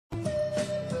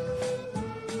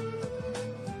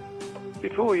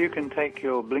Before you can take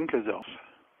your blinkers off,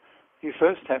 you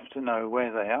first have to know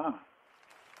where they are.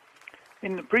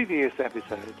 In the previous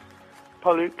episode,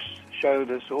 Pollux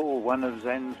showed us all one of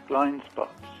Zen's blind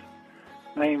spots,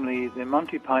 namely the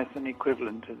Monte Python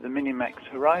equivalent of the minimax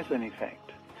horizon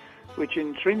effect, which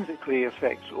intrinsically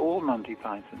affects all Monte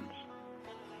Pythons.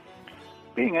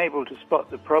 Being able to spot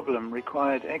the problem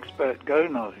required expert Go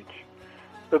knowledge,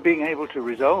 but being able to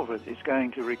resolve it is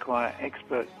going to require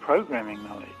expert programming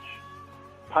knowledge.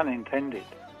 Pun intended.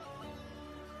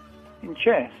 In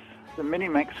chess, the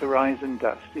minimax horizon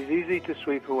dust is easy to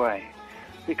sweep away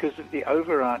because of the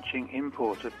overarching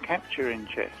import of capture in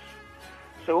chess.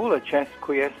 So all a chess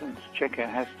quiescence checker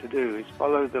has to do is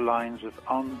follow the lines of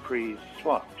on-prise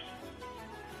swaps.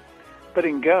 But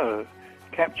in Go,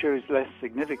 capture is less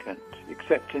significant,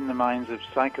 except in the minds of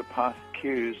psychopath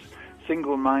Qs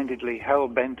single-mindedly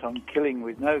hell-bent on killing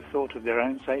with no thought of their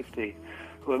own safety,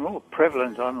 who are more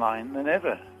prevalent online than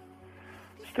ever.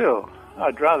 Still,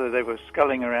 I'd rather they were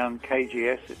sculling around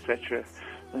KGS, etc.,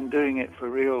 than doing it for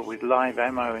real with live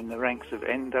ammo in the ranks of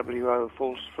NWO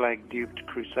false flag duped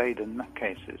crusader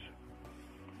nutcases.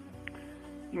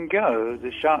 In Go,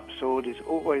 the sharp sword is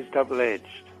always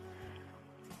double-edged,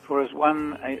 for as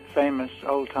one famous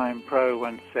old-time pro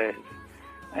once said,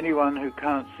 anyone who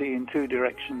can't see in two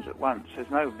directions at once has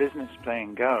no business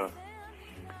playing Go,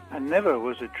 and never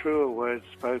was a truer word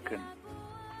spoken.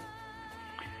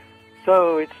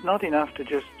 So it's not enough to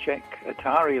just check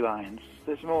Atari lines,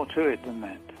 there's more to it than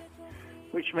that,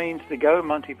 which means the Go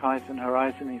Monte Python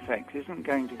horizon effect isn't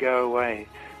going to go away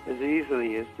as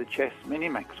easily as the chess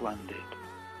minimax one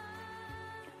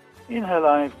did. In her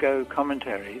live Go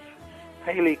commentaries,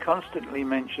 Haley constantly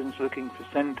mentions looking for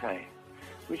Sente,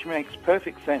 which makes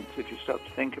perfect sense if you stop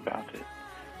to think about it,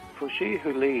 for she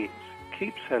who leads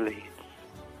keeps her leads,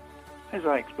 as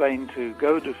I explained to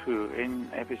Godefu in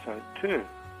episode 2.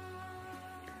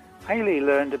 Haley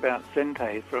learned about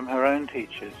Sente from her own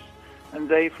teachers, and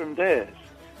they from theirs,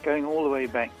 going all the way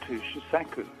back to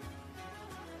Shisaku.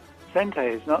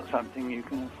 Sente is not something you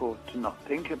can afford to not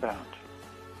think about.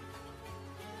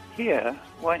 Here,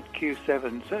 white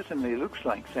Q7 certainly looks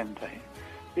like Sente,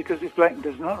 because if black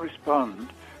does not respond,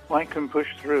 white can push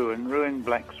through and ruin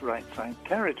black's right side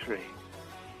territory.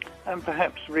 And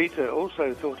perhaps Rita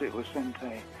also thought it was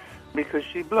Sente, because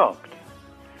she blocked.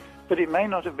 But it may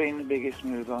not have been the biggest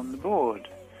move on the board,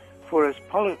 for as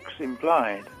Pollux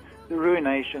implied, the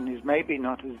ruination is maybe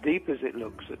not as deep as it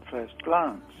looks at first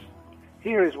glance.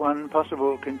 Here is one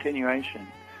possible continuation,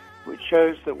 which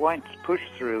shows that white's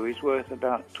push-through is worth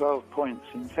about 12 points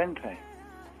in Sente.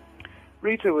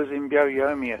 Rita was in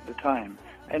Byoyomi at the time,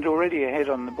 and already ahead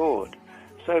on the board,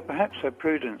 so perhaps her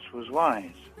prudence was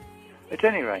wise. At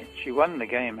any rate, she won the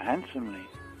game handsomely.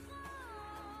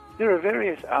 There are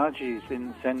various AHAs in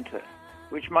the center,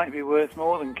 which might be worth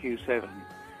more than Q7,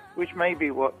 which may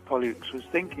be what Pollux was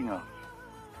thinking of.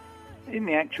 In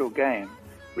the actual game,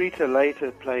 Rita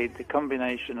later played the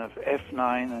combination of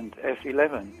F9 and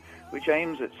F11, which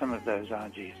aims at some of those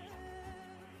AHAs.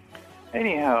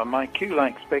 Anyhow, my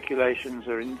Q-like speculations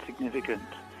are insignificant.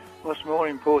 What's more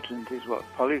important is what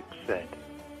Pollux said.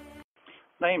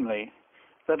 Namely,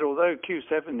 that although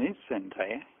Q7 is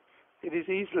Sente, it is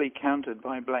easily countered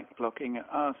by black blocking at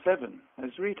R7,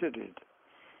 as Rita did.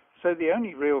 So the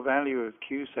only real value of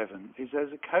Q7 is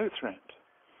as a co-threat,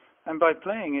 and by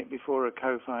playing it before a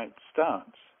co-fight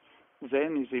starts,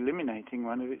 Zen is eliminating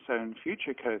one of its own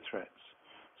future co-threats,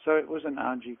 so it was an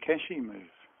Aji Keshi move.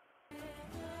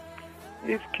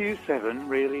 Is Q7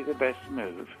 really the best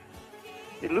move?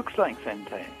 It looks like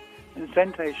Sente, and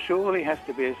Sente surely has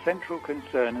to be a central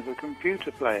concern of a computer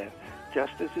player,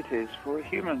 just as it is for a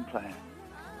human player.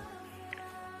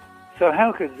 So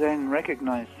how could Zen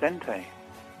recognize Sente?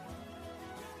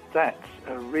 That's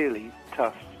a really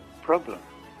tough problem.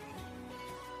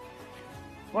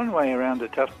 One way around a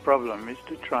tough problem is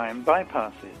to try and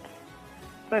bypass it.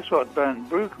 That's what Bernd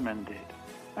Brueggemann did,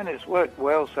 and it's worked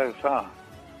well so far,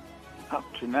 up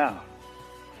to now.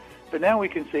 But now we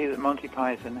can see that Monte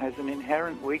Python has an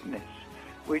inherent weakness,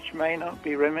 which may not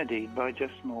be remedied by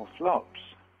just more flops.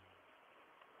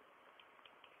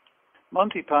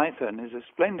 Monte Python is a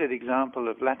splendid example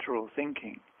of lateral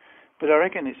thinking, but I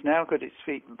reckon it's now got its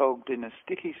feet bogged in a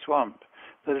sticky swamp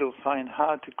that it'll find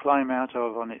hard to climb out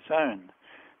of on its own,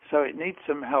 so it needs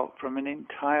some help from an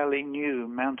entirely new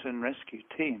mountain rescue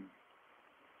team.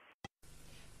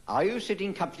 Are you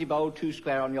sitting comfortable 2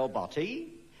 square on your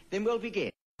body? Then we'll begin.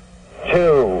 2, 1,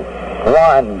 0,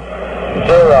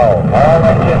 all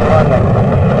engine running.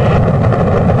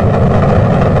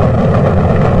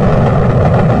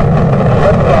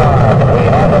 Liftoff, we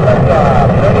have a liftoff,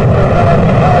 32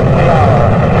 minutes past the hour.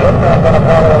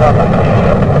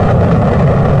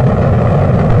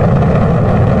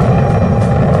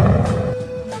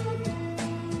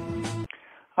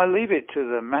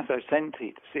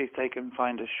 senti to see if they can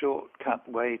find a shortcut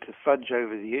way to fudge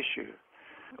over the issue.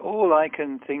 All I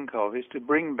can think of is to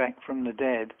bring back from the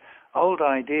dead old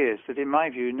ideas that, in my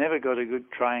view, never got a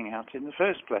good trying out in the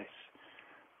first place.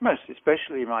 Most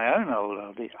especially my own old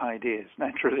ideas,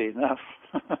 naturally enough.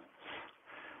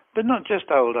 But not just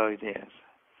old ideas.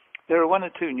 There are one or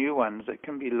two new ones that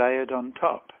can be layered on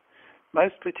top,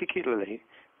 most particularly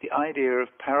the idea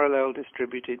of parallel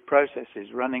distributed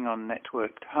processes running on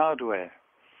networked hardware.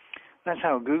 That's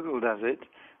how Google does it,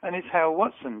 and it's how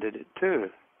Watson did it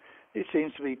too. It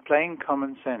seems to be plain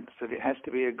common sense that it has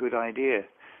to be a good idea,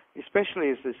 especially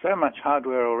as there's so much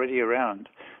hardware already around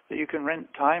that you can rent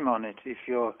time on it if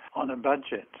you're on a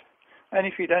budget. And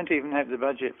if you don't even have the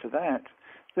budget for that,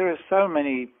 there are so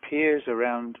many peers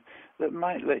around that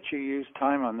might let you use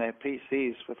time on their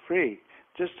PCs for free,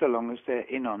 just so long as they're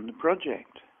in on the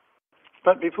project.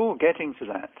 But before getting to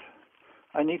that,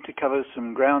 I need to cover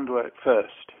some groundwork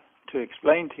first to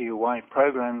explain to you why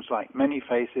programs like Many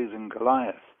Faces and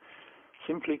Goliath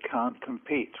simply can't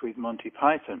compete with Monte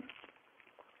Python.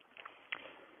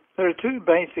 There are two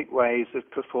basic ways of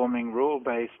performing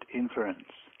rule-based inference.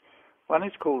 One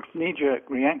is called knee-jerk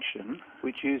reaction,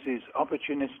 which uses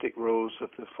opportunistic rules of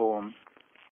the form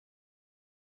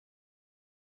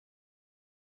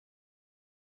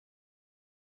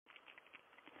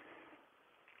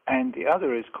and the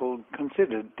other is called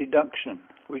considered deduction,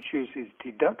 which uses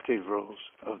deductive rules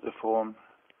of the form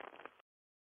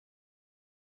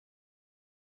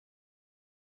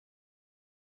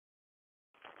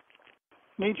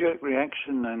knee-jerk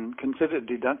reaction and considered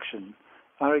deduction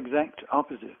are exact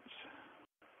opposites.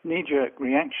 Knee-jerk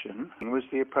reaction was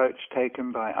the approach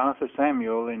taken by Arthur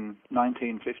Samuel in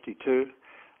 1952,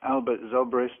 Albert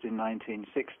Zobrist in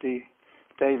 1960,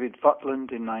 David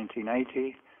Fotland in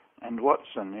 1980, and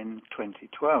Watson in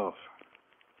 2012.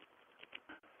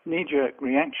 Knee-jerk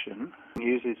reaction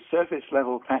uses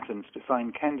surface-level patterns to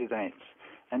find candidates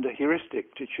and a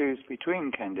heuristic to choose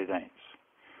between candidates.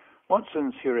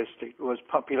 Watson's heuristic was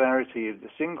popularity of the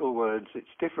single words its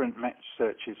different match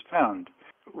searches found,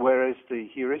 whereas the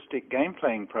heuristic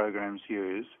game-playing programs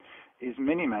use is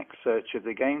minimax search of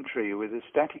the game tree with a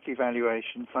static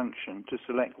evaluation function to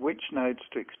select which nodes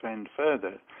to expand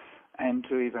further and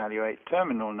to evaluate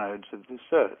terminal nodes of the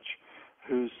search,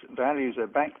 whose values are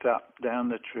backed up down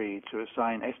the tree to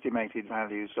assign estimated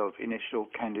values of initial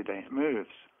candidate moves.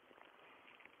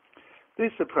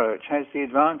 This approach has the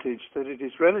advantage that it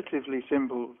is relatively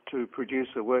simple to produce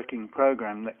a working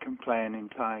program that can play an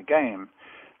entire game,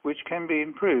 which can be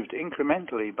improved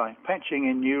incrementally by patching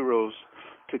in new rules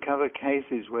to cover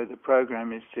cases where the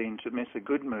program is seen to miss a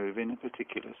good move in a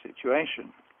particular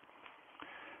situation.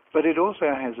 But it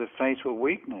also has a fatal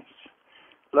weakness.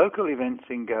 Local events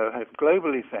in Go have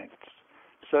global effects,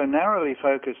 so narrowly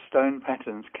focused stone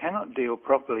patterns cannot deal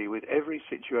properly with every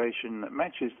situation that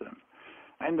matches them,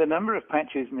 and the number of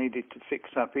patches needed to fix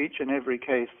up each and every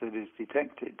case that is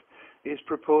detected is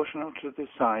proportional to the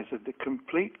size of the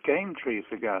complete game tree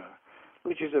for Go,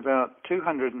 which is about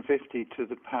 250 to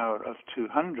the power of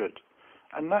 200,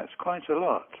 and that's quite a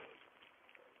lot.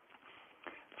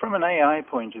 From an AI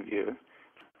point of view,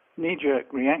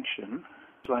 knee-jerk reaction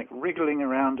is like wriggling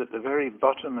around at the very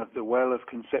bottom of the well of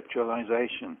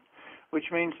conceptualization, which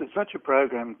means that such a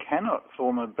program cannot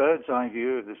form a bird's-eye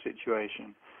view of the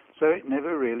situation, so it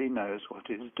never really knows what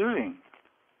it's doing.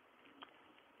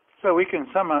 So we can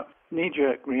sum up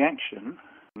knee-jerk reaction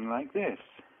like this.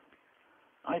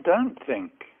 I don't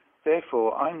think,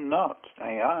 therefore I'm not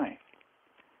AI.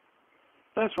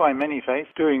 That's why Many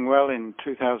Faces, doing well in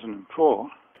 2004,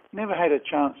 never had a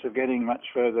chance of getting much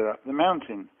further up the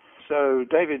mountain. So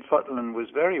David Fotland was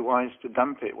very wise to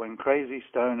dump it when Crazy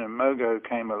Stone and Mogo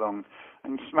came along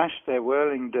and smashed their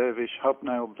whirling dervish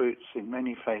hobnail boots in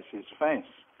Many Faces' face.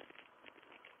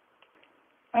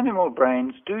 Animal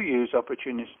brains do use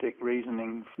opportunistic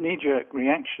reasoning, knee-jerk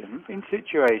reaction, in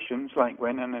situations like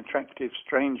when an attractive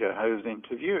stranger hove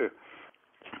into view.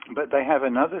 But they have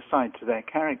another side to their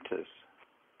characters: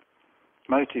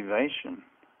 motivation.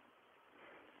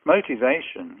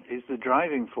 Motivation is the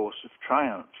driving force of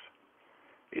triumph.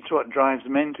 It's what drives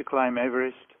men to climb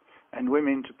Everest and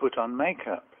women to put on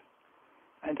makeup,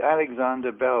 and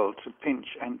Alexander Bell to pinch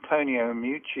Antonio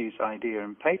Meucci's idea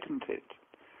and patent it,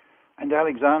 and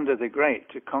Alexander the Great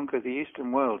to conquer the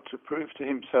Eastern world to prove to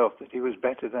himself that he was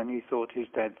better than he thought his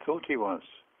dad thought he was,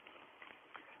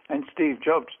 and Steve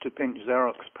Jobs to pinch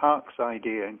Xerox PARC's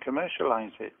idea and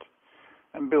commercialize it,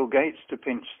 and Bill Gates to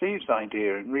pinch Steve's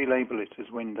idea and relabel it as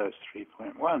Windows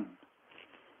 3.1.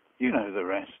 You know the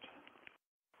rest.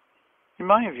 In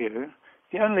my view,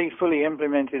 The only fully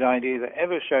implemented idea that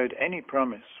ever showed any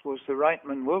promise was the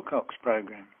Reitman-Wilcox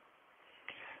program.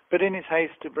 But in his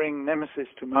haste to bring Nemesis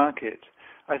to market,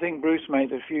 I think Bruce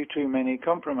made a few too many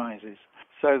compromises,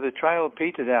 so the trail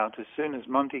petered out as soon as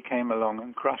Monty came along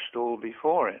and crushed all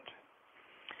before it.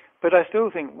 But I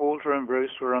still think Walter and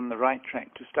Bruce were on the right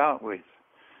track to start with,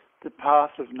 the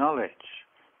path of knowledge,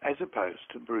 as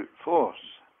opposed to brute force.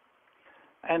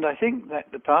 And I think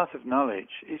that the path of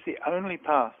knowledge is the only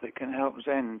path that can help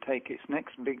Zen take its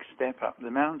next big step up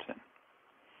the mountain.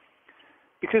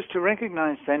 Because to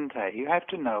recognize Sente, you have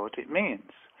to know what it means.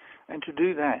 And to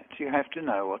do that, you have to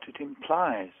know what it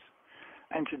implies.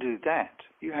 And to do that,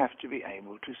 you have to be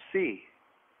able to see.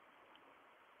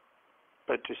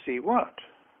 But to see what?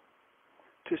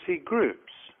 To see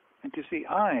groups, and to see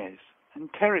eyes and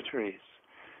territories,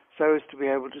 so as to be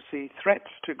able to see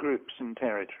threats to groups and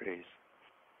territories.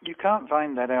 You can't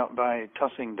find that out by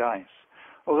tossing dice,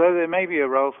 although there may be a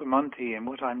role for Monty in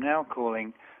what I'm now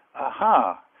calling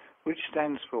A.H.A, which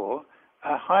stands for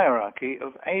a hierarchy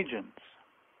of agents.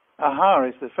 A.H.A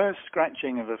is the first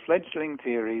scratching of a fledgling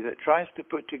theory that tries to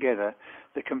put together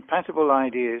the compatible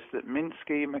ideas that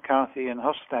Minsky, McCarthy, and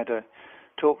Hofstadter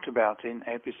talked about in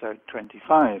episode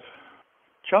 25.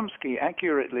 Chomsky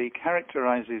accurately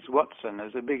characterizes Watson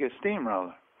as a bigger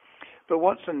steamroller, but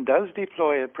Watson does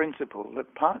deploy a principle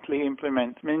that partly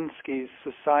implements Minsky's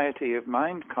society of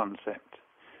mind concept,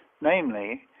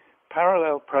 namely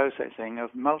parallel processing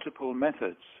of multiple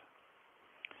methods.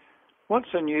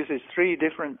 Watson uses 3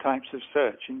 different types of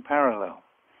search in parallel: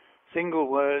 single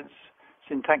words,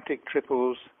 syntactic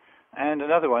triples, and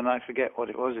another one, I forget what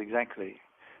it was exactly,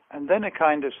 and then a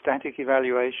kind of static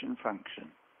evaluation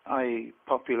function, i.e.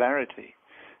 popularity,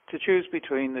 to choose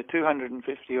between the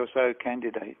 250 or so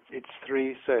candidates its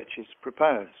 3 searches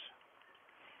propose.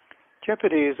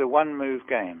 Jeopardy is a one-move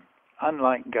game,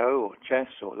 unlike Go or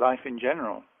chess or life in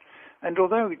general, and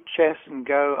although chess and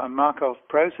Go are Markov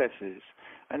processes,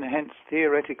 and hence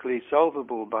theoretically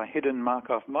solvable by hidden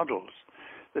Markov models,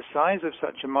 the size of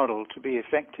such a model to be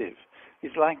effective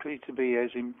is likely to be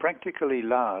as impractically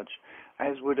large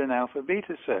as would an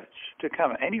alpha-beta search, to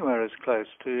come anywhere as close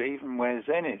to even where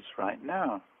Zen is right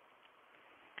now.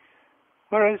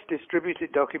 Whereas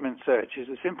distributed document search is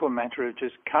a simple matter of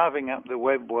just carving up the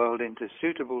web world into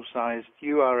suitable-sized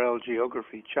URL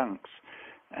geography chunks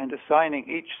and assigning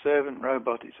each servant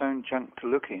robot its own chunk to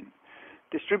look in,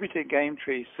 distributed game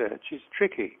tree search is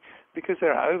tricky because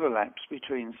there are overlaps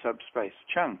between subspace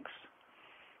chunks.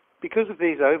 Because of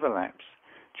these overlaps,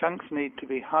 chunks need to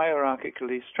be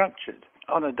hierarchically structured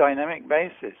on a dynamic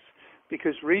basis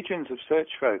because regions of search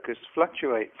focus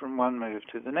fluctuate from one move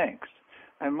to the next,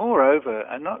 and moreover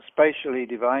are not spatially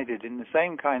divided in the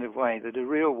same kind of way that a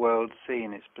real-world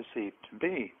scene is perceived to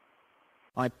be.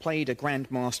 I played a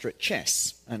grandmaster at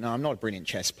chess, and I'm not a brilliant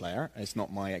chess player. It's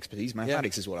not my expertise.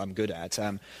 Mathematics is what I'm good at.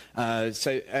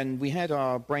 And we had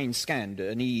our brain scanned,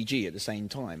 an EEG at the same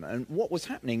time. And what was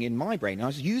happening in my brain, I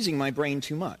was using my brain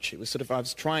too much. It was sort of, I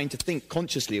was trying to think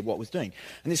consciously of what I was doing.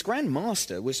 And this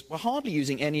grandmaster was hardly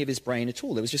using any of his brain at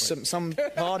all. There was just some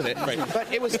part of it.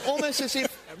 But it was almost as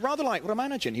if, rather like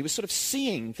Ramanujan, he was sort of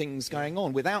seeing things going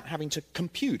on without having to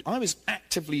compute. I was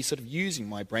actively sort of using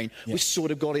my brain, which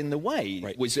sort of got in the way.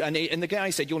 Right. And the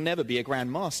guy said, "You'll never be a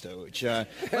grandmaster," which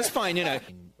that's fine, you know.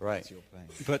 Right.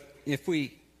 But if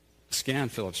we scan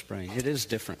Philip's brain, it is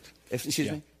different.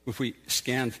 Excuse me? If we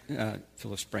scan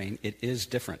Philip's brain, it is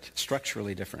different,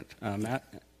 structurally different.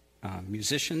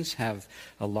 Musicians have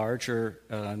a larger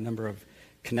number of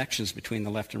connections between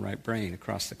the left and right brain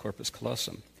across the corpus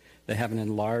callosum. They have an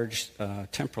enlarged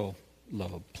temporal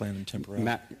lobe. Planum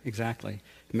temporale. Exactly.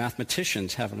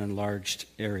 Mathematicians have an enlarged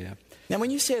area. Now,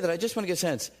 when you say that, I just want to get a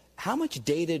sense. How much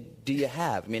data do you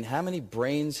have? I mean, how many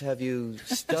brains have you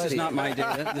studied? This is not my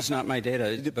data. This is not my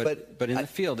data. But in the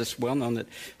field, it's well known that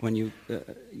when you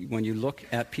look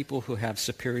at people who have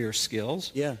superior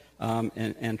skills,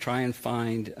 and try and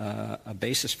find a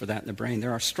basis for that in the brain,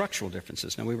 there are structural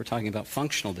differences. Now, we were talking about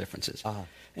functional differences,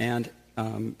 and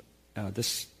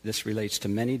this relates to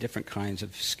many different kinds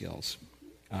of skills,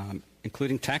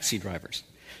 including taxi drivers.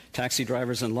 Taxi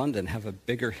drivers in London have a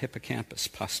bigger hippocampus,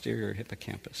 posterior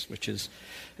hippocampus, which is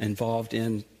involved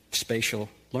in spatial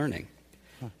learning.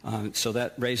 So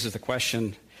that raises the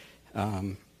question,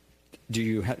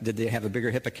 did they have a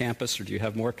bigger hippocampus, or do you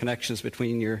have more connections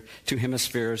between your two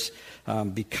hemispheres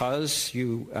because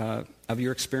of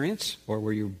your experience, or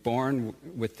were you born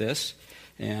with this?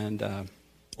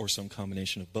 Or some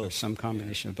combination of both. Or some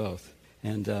combination of both.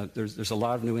 And there's a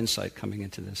lot of new insight coming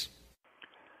into this.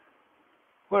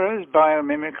 Whereas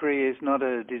biomimicry is not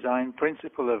a design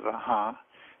principle of A.H.A,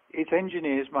 its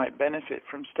engineers might benefit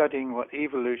from studying what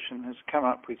evolution has come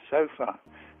up with so far,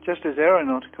 just as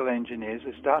aeronautical engineers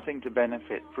are starting to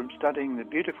benefit from studying the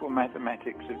beautiful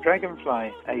mathematics of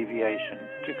dragonfly aviation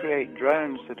to create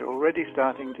drones that are already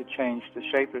starting to change the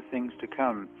shape of things to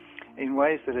come in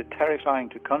ways that are terrifying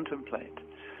to contemplate,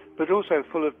 but also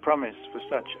full of promise for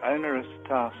such onerous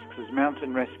tasks as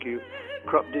mountain rescue,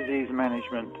 crop disease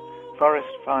management, forest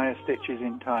fire stitches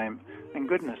in time, and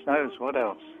goodness knows what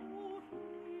else.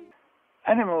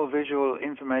 Animal visual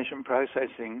information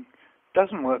processing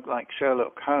doesn't work like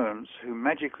Sherlock Holmes, who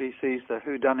magically sees the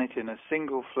whodunit in a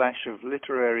single flash of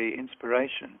literary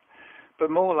inspiration, but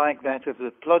more like that of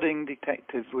the plodding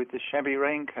detective with the shabby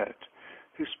raincoat,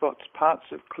 who spots parts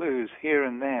of clues here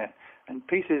and there and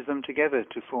pieces them together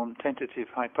to form tentative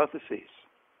hypotheses.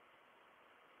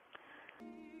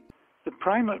 The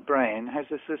primate brain has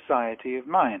a society of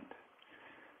mind,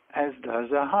 as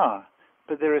does A.H.A,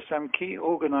 but there are some key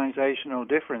organizational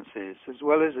differences as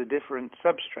well as a different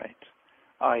substrate,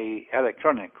 i.e.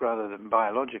 electronic rather than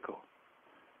biological.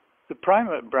 The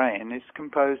primate brain is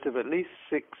composed of at least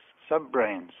 6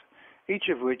 subbrains, each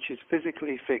of which is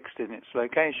physically fixed in its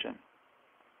location.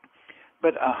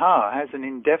 But A.H.A has an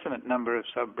indefinite number of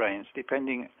subbrains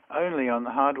depending only on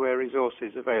the hardware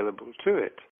resources available to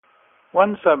it.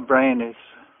 One subbrain is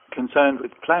concerned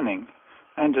with planning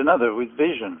and another with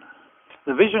vision.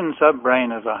 The vision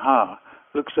subbrain of A.H.A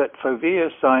looks at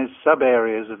fovea-sized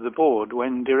sub-areas of the board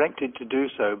when directed to do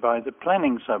so by the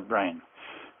planning subbrain,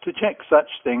 to check such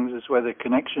things as whether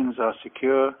connections are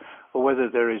secure or whether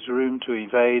there is room to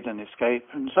evade and escape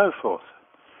and so forth.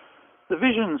 The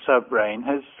vision subbrain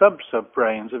has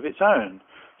sub-subbrains of its own,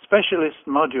 specialist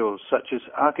modules such as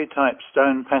archetype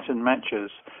stone pattern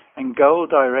matchers and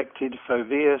goal-directed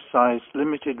fovea-sized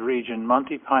limited region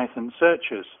Monte Python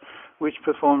searchers, which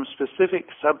perform specific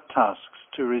subtasks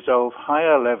to resolve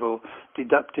higher-level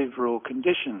deductive rule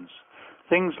conditions,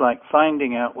 things like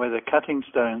finding out whether cutting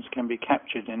stones can be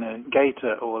captured in a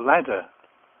gaiter or ladder.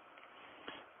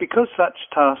 Because such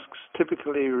tasks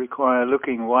typically require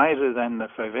looking wider than the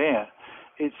fovea,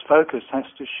 its focus has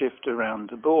to shift around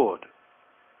the board.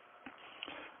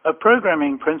 A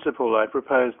programming principle I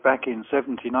proposed back in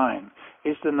 '79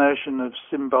 is the notion of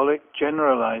symbolic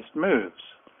generalized moves.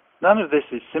 None of this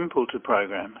is simple to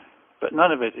program, but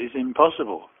none of it is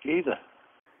impossible either.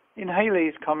 In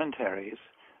Haley's commentaries,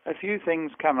 a few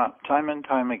things come up time and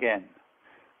time again: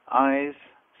 eyes,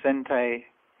 sente,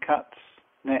 cuts,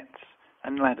 nets,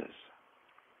 and ladders.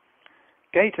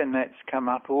 Gaiter nets come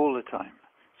up all the time,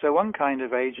 so one kind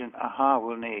of agent A.H.A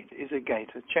will need is a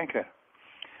gaiter checker.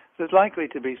 There's likely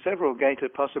to be several gaiter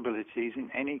possibilities in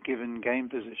any given game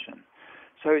position,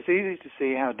 so it's easy to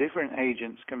see how different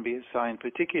agents can be assigned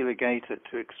particular gaiter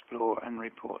to explore and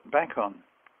report back on.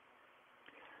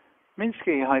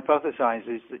 Minsky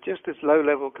hypothesizes that just as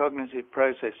low-level cognitive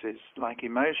processes like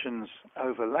emotions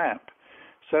overlap,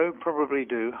 so probably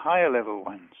do higher-level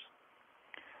ones.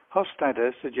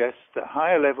 Hofstadter suggests that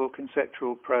higher-level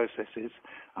conceptual processes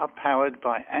are powered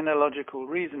by analogical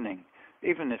reasoning,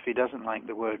 even if he doesn't like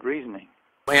the word reasoning.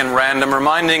 And random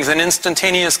remindings and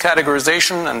instantaneous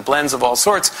categorization and blends of all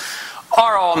sorts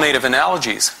are all made of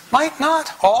analogies. Might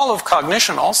not all of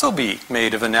cognition also be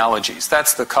made of analogies?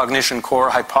 That's the cognition core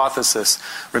hypothesis.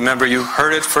 Remember, you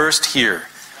heard it first here.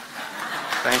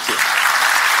 Thank you.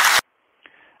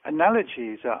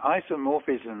 Analogies are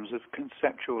isomorphisms of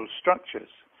conceptual structures,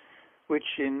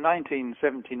 which in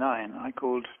 1979 I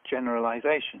called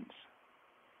generalizations.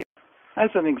 As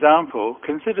an example,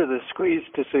 consider the squeeze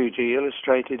tsuji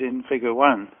illustrated in Figure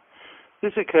 1.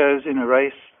 This occurs in a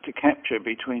race to capture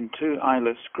between 2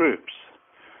 eyeless groups.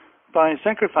 By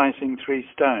sacrificing 3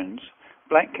 stones,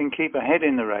 black can keep ahead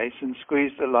in the race and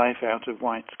squeeze the life out of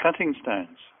white's cutting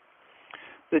stones.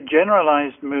 The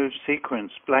generalized move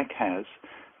sequence black has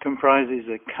comprises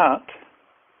a cut,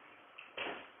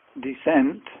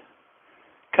 descent,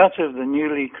 cut of the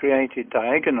newly created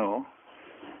diagonal,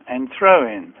 and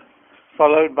throw-in,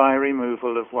 followed by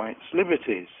removal of white's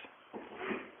liberties.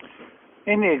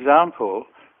 In the example,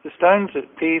 the stones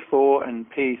at P4 and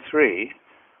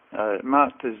P3,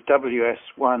 marked as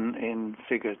WS1 in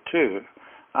Figure 2,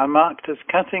 are marked as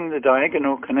cutting the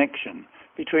diagonal connection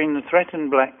between the threatened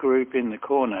black group in the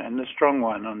corner and the strong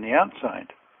one on the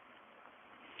outside.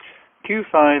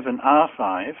 Q5 and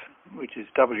R5, which is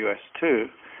WS2,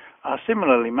 are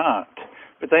similarly marked,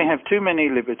 but they have too many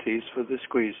liberties for the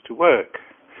squeeze to work.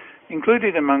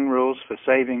 Included among rules for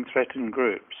saving threatened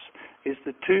groups is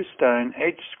the 2-stone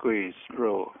edge squeeze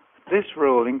rule. This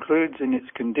rule includes in its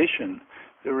condition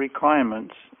the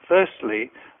requirements.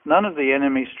 Firstly, none of the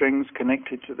enemy strings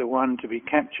connected to the one to be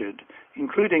captured,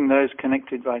 including those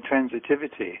connected by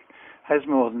transitivity, has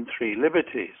more than 3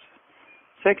 liberties.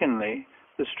 Secondly,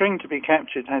 the string to be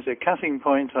captured has a cutting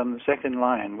point on the second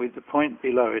line with the point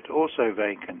below it also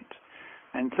vacant.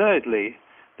 And thirdly,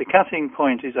 the cutting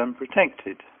point is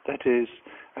unprotected, that is,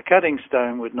 a cutting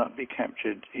stone would not be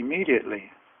captured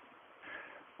immediately.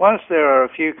 Whilst there are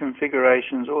a few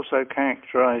configurations also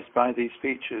characterized by these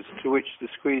features to which the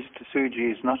squeeze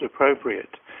Tsuji is not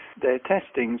appropriate, their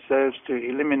testing serves to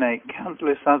eliminate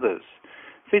countless others,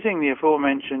 fitting the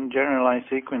aforementioned generalized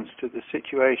sequence to the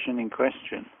situation in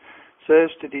question,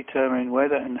 serves to determine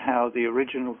whether and how the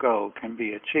original goal can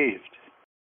be achieved.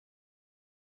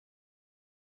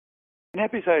 In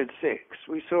episode 6,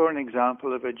 we saw an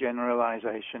example of a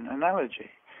generalization analogy,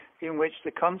 in which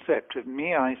the concept of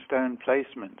MIG stone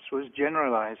placements was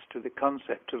generalized to the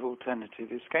concept of alternative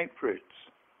escape routes.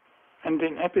 And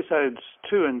in episodes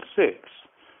 2 and 6,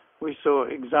 we saw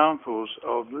examples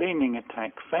of leaning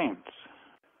attack feints.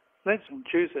 Let's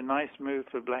choose a nice move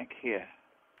for black here.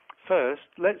 First,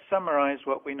 let's summarize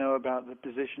what we know about the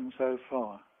position so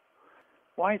far.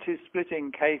 White is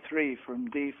splitting K3 from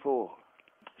D4.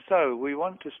 So we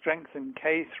want to strengthen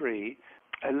K3.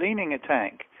 A leaning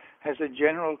attack has a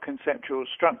general conceptual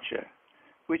structure,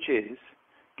 which is,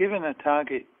 given a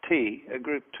target T, a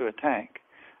group to attack,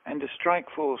 and a strike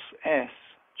force S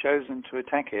chosen to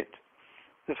attack it,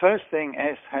 the first thing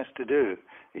S has to do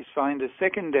is find a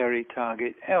secondary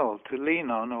target L to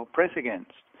lean on or press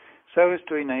against, so as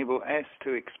to enable S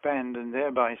to expand and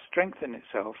thereby strengthen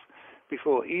itself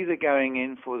before either going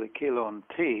in for the kill on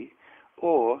T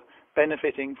or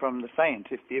benefiting from the feint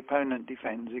if the opponent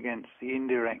defends against the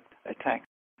indirect attack.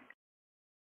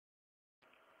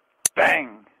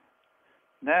 Bang!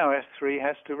 Now S3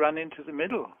 has to run into the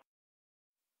middle.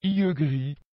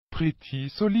 I pretty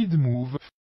solid move,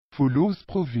 follows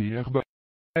proverb,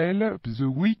 L the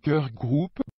weaker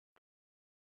group.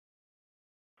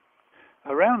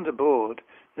 Around the board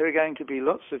there are going to be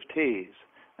lots of T's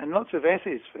and lots of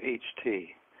S's for each T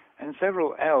and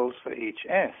several L's for each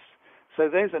S, so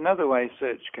there's another way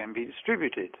search can be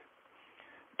distributed.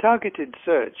 Targeted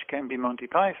search can be Monte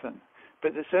Python,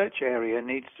 but the search area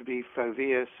needs to be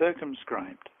Fourier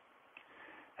circumscribed.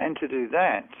 And to do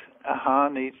that, A.H.A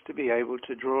needs to be able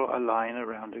to draw a line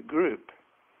around a group.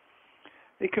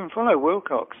 It can follow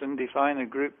Wilcox and define a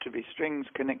group to be strings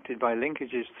connected by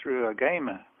linkages through a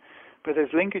gamer, but as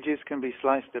linkages can be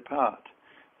sliced apart,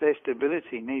 their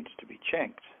stability needs to be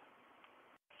checked.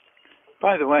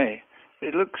 By the way,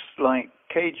 it looks like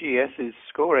KGS's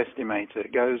score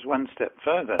estimator goes one step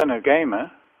further than a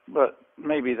gamer, but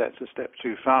maybe that's a step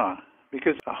too far,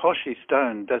 because a Hoshi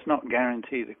stone does not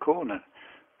guarantee the corner,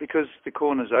 because the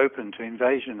corner's open to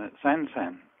invasion at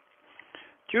Sansan.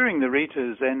 During the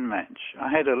Rita Zen match, I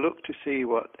had a look to see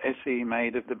what SE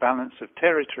made of the balance of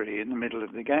territory in the middle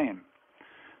of the game.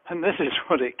 And this is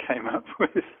what it came up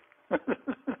with.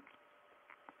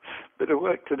 Bit of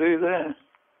work to do there.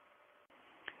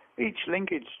 Each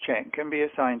linkage check can be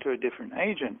assigned to a different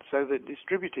agent so that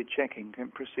distributed checking can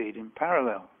proceed in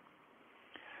parallel.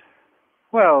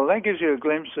 Well, that gives you a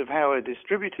glimpse of how a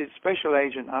distributed special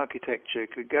agent architecture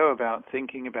could go about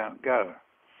thinking about Go.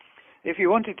 If you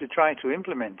wanted to try to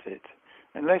implement it,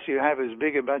 unless you have as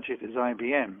big a budget as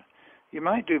IBM, you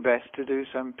might do best to do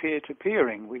some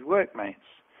peer-to-peering with workmates,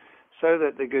 so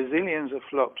that the gazillions of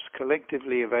flops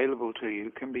collectively available to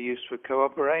you can be used for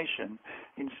cooperation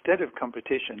instead of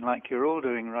competition like you're all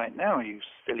doing right now, you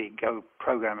silly Go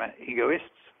programmer egoists.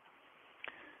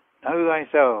 Know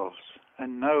thyselves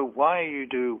and know why you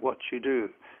do what you do,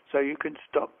 so you can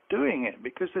stop doing it,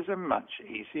 because there's a much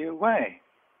easier way.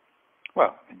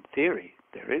 Well, in theory,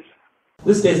 there is.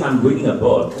 These days I'm reading a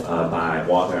book by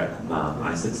Walter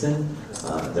Isaacson,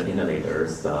 The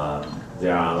Innovators.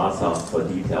 There are lots of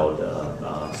detailed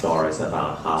stories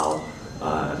about how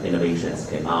innovations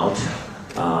came out.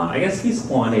 I guess his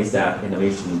point is that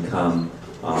innovation comes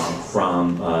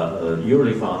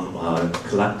usually from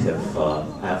collective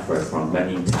efforts from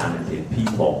many talented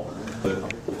people.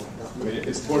 I mean,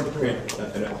 it's important to create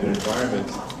an environment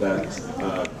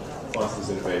that fosters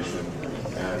innovation,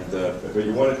 and but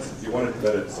you want to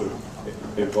let it sort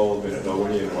of evolve in a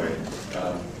Darwinian way,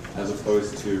 as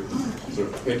opposed to sort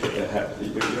of pick it.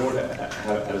 You don't want to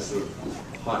have at a sort of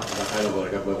high level,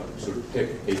 like a sort of pick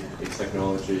a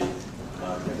technology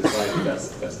and decide that that's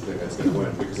the thing that's going to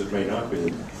win, because it may not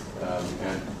be.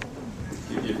 And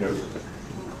you know,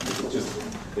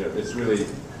 it's really,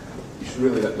 you should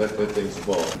really let things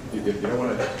evolve. You don't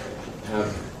want to have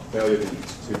failure to be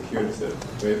too punitive.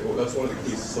 I mean, well, that's one of the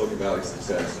keys to Silicon Valley's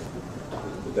success.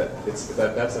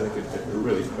 that's I think a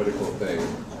really critical thing.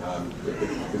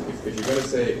 If you're going to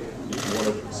say you want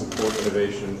to support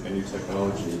innovation and new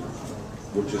technology,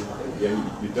 which is, again,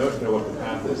 you don't know what the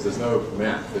path is. There's no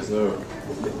map. There's no,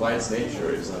 by its nature,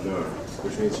 it is unknown,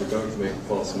 which means you're going to make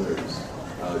false moves.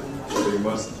 So you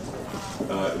must,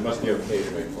 it must be okay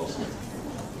to make false moves.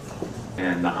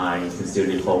 And I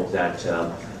sincerely hope that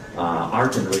our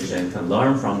generation can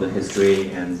learn from the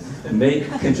history and make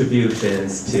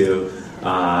contributions to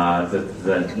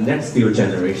the next few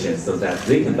generations so that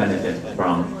they can benefit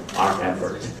from our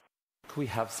effort. Can we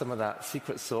have some of that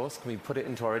secret sauce? Can we put it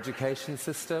into our education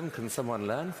system? Can someone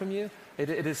learn from you? It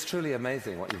is truly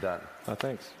amazing what you've done. Oh,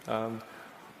 thanks.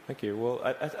 Thank you. Well,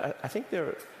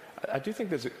 I do think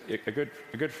there's a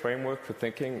good framework for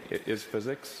thinking is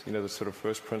physics. You know, the sort of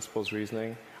first principles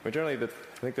reasoning. I mean, generally, I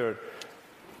think there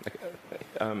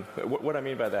are. What I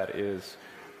mean by that is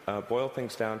boil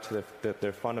things down to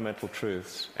their fundamental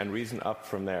truths and reason up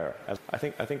from there. I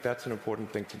think that's an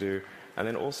important thing to do, and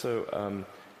then also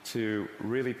to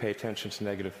really pay attention to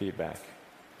negative feedback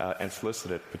and solicit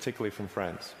it, particularly from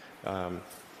friends.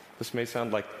 This may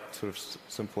sound like sort of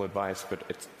simple advice, but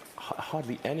it's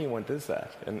hardly anyone does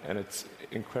that, and it's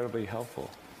incredibly helpful.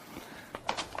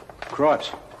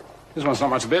 Cripes, this one's not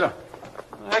much better.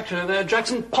 Actually, they're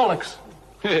Jackson Pollocks.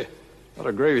 Yeah, I'd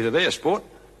agree with you there, sport.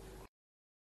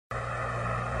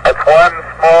 That's one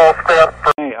small step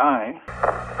for A.H.A.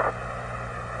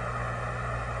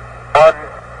 one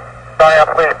giant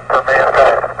leap for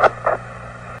mankind.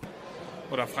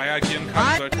 Oder frei agieren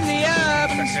kann, sollte I'm the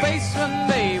urban spaceman,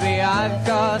 baby, I've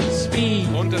got speed.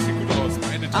 Und das sieht gut aus.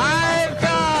 Beide I've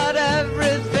got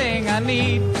everything I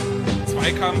need.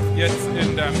 Zweikampf jetzt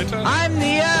in der Mitte. I'm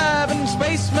the urban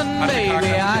spaceman,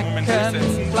 baby, I can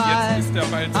fly. Jetzt ist der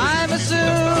Ball I'm a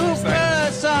supersonic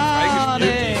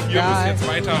Hier muss guy. jetzt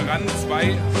weiter ran.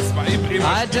 Zwei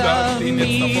Bremer Spieler stehen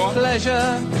jetzt davor.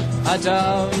 Pleasure. I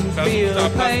don't feel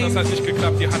pain. Das hat nicht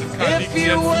geklappt. Die HA If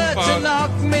you were to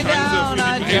knock me down,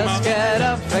 I'd just get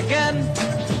up again.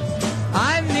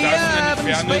 I'm the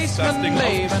urban spaceman,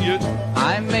 baby.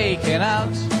 I'm making out.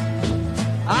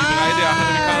 Die drei der HA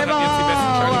hat jetzt die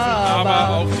besten Chancen, aber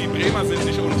auch die Bremer sind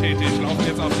nicht untätig, laufen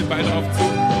jetzt auf den Ball drauf zu.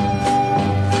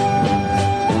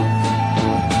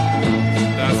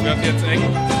 Das wird jetzt eng.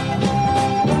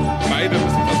 Beide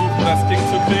müssen versuchen, das Ding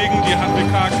zu kriegen. Die HA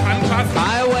kann passen.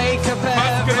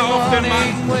 Passt genau auf den Mann.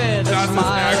 Das ist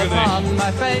ärgerlich.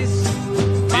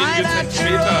 Wenige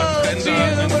Zentimeter trennt da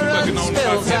einen super genauen Pass.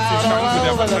 Jetzt die Chance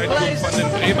der Verteidigung von den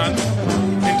Bremern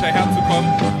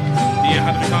hinterherzukommen. Die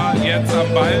HA jetzt am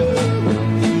Ball,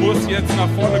 muss jetzt nach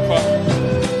vorne kommen,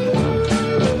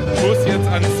 muss jetzt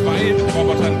an zwei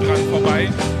Robotern dran vorbei,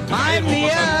 drei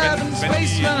Robotern, wenn die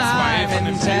zwei von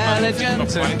den Bremern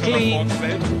noch weiter nach vorne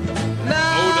fällt. Oh,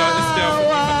 da ist die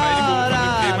Verteidigung von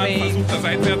den Bremern, versucht der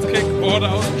Seitwärtskick, wurde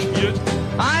ausgespielt.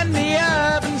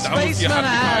 Da muss die HA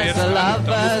jetzt ran,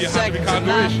 da muss die HA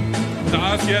durch. Da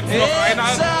ist jetzt noch einer,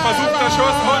 versucht der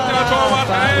Schuss und der Torwart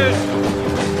hält.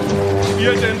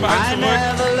 Spielt den Ball zurück.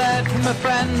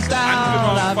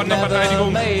 Angenommen von der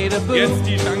Verteidigung. Jetzt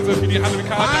die Chance für die HA. Die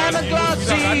muss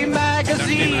wieder ran. Da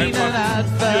stehen einfach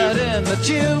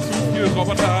zu viel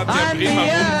Roboter der Bremer rum,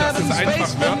 dass es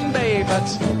einfach wird.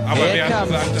 Aber wer hat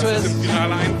gesagt, das ist im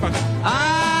Finale einfach?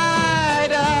 I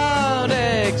don't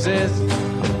exist.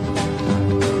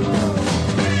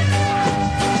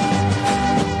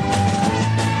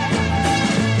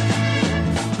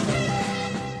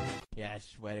 Yes,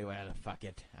 very well, fuck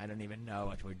it. I don't even know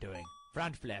what we're doing.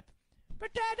 Front flip.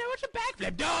 But Dad, what's a back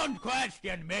flip? Don't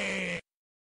question me!